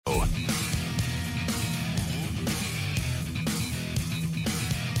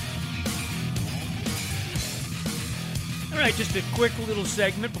right, just a quick little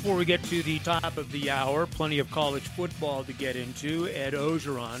segment before we get to the top of the hour. Plenty of college football to get into. Ed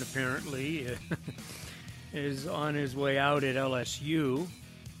Ogeron apparently is on his way out at LSU.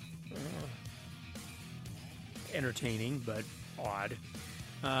 Entertaining, but odd.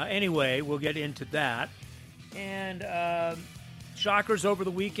 Anyway, we'll get into that. And Shockers over the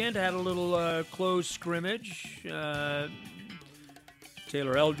weekend had a little close scrimmage. Taylor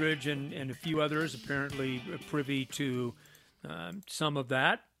Eldridge and a few others apparently privy to some of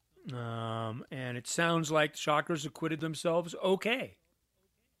that. And it sounds like the Shockers acquitted themselves okay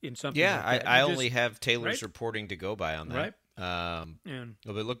in something like that. I only have Taylor's reporting to go by on that. Right.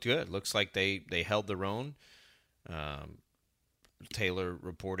 But it looked good. Looks like they held their own. Taylor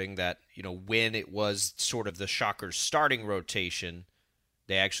reporting that, when it was sort of the Shockers starting rotation,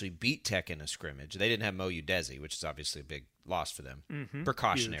 they actually beat Tech in a scrimmage. They didn't have Mo Udeze, which is obviously a big loss for them. Mm-hmm.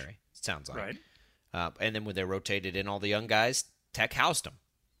 Precautionary, it sounds like. Right. And then when they rotated in all the young guys, Tech housed them.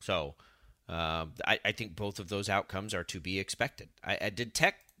 So I think both of those outcomes are to be expected. I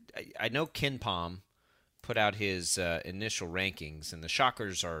know Ken Palm put out his initial rankings, and the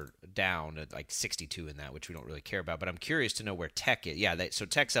Shockers are down at like 62 in that, which we don't really care about. But I'm curious to know where Tech is. Yeah, so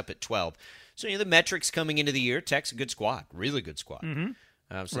Tech's up at 12. So the metrics coming into the year, Tech's a good squad, really good squad. Mm-hmm.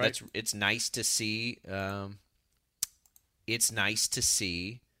 It's nice to see. It's nice to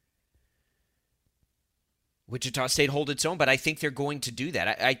see Wichita State hold its own, but I think they're going to do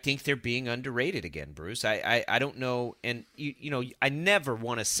that. I think they're being underrated again, Bruce. I don't know, and I never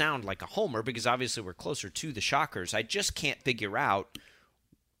want to sound like a homer because obviously we're closer to the Shockers. I just can't figure out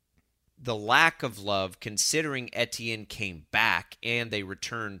the lack of love considering Etienne came back and they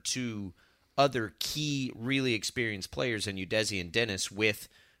returned to other key, really experienced players in Udeze and Dennis with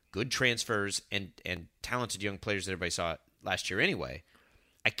good transfers and talented young players that everybody saw last year anyway.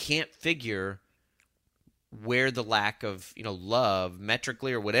 I can't figure where the lack of love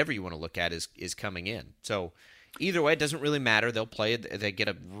metrically or whatever you want to look at is coming in. So either way, it doesn't really matter. They'll play. They get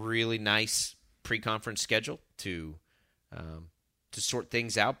a really nice pre-conference schedule to sort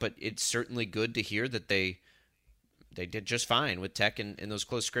things out. But it's certainly good to hear that they did just fine with Tech in those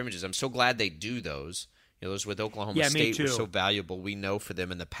close scrimmages. I'm so glad they do those. Those with Oklahoma State were so valuable. We know for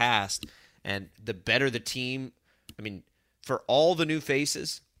them in the past. And the better the team, for all the new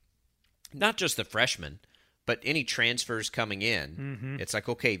faces, not just the freshmen, but any transfers coming in, It's like,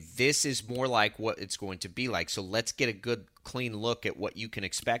 okay, this is more like what it's going to be like. So let's get a good, clean look at what you can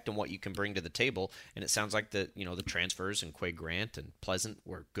expect and what you can bring to the table. And it sounds like the transfers and Quay Grant and Pleasant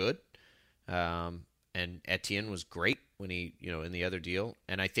were good. And Etienne was great when he, in the other deal.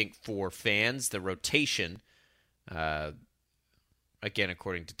 And I think for fans, the rotation, again,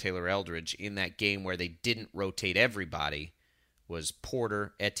 according to Taylor Eldridge, in that game where they didn't rotate everybody, was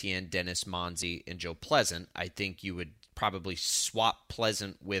Porter, Etienne, Dennis, Monzi, and Joe Pleasant. I think you would probably swap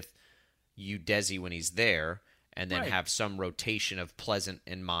Pleasant with Udeze when he's there and then have some rotation of Pleasant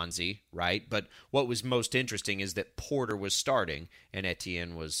and Monzi, right? But what was most interesting is that Porter was starting and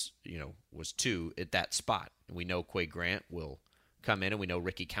Etienne was 2 at that spot. And we know Quay Grant will come in and we know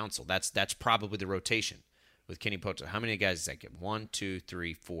Ricky Council. That's probably the rotation with Kenny Pota. How many guys does that get? 1, 2,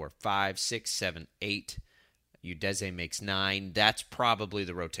 3, 4, 5, 6, 7, 8. Udeze makes 9. That's probably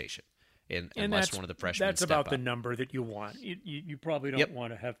the rotation, unless one of the freshmen That's about the number that you want. You probably don't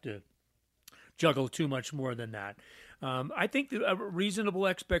want to have to juggle too much more than that. I think a reasonable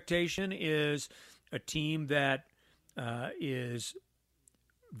expectation is a team that is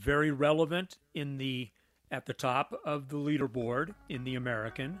very relevant at the top of the leaderboard in the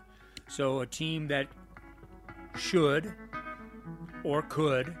American. So a team that should or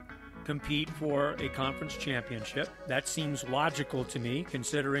could compete for a conference championship. That seems logical to me,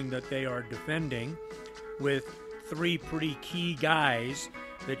 considering that they are defending with 3 pretty key guys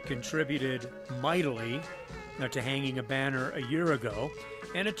that contributed mightily to hanging a banner a year ago,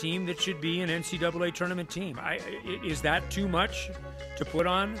 and a team that should be an NCAA tournament team. Is that too much to put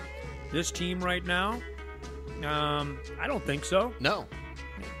on this team right now? I don't think so. No,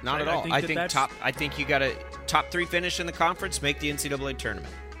 not at all. I think you got a top 3 finish in the conference, make the NCAA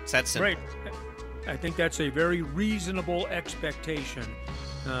tournament. It's that simple. Right. I think that's a very reasonable expectation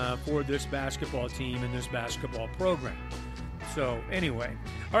for this basketball team and this basketball program. So anyway,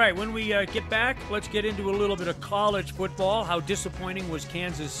 all right, when we get back, let's get into a little bit of college football. How disappointing was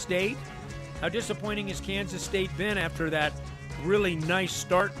Kansas State? How disappointing has Kansas State been after that really nice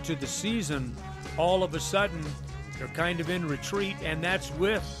start to the season? All of a sudden, they're kind of in retreat, and that's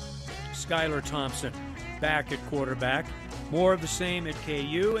with Skylar Thompson back at quarterback. More of the same at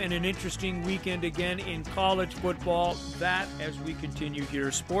KU, and an interesting weekend again in college football. That as we continue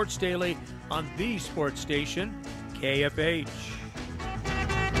here, Sports Daily on the Sports Station, KFH.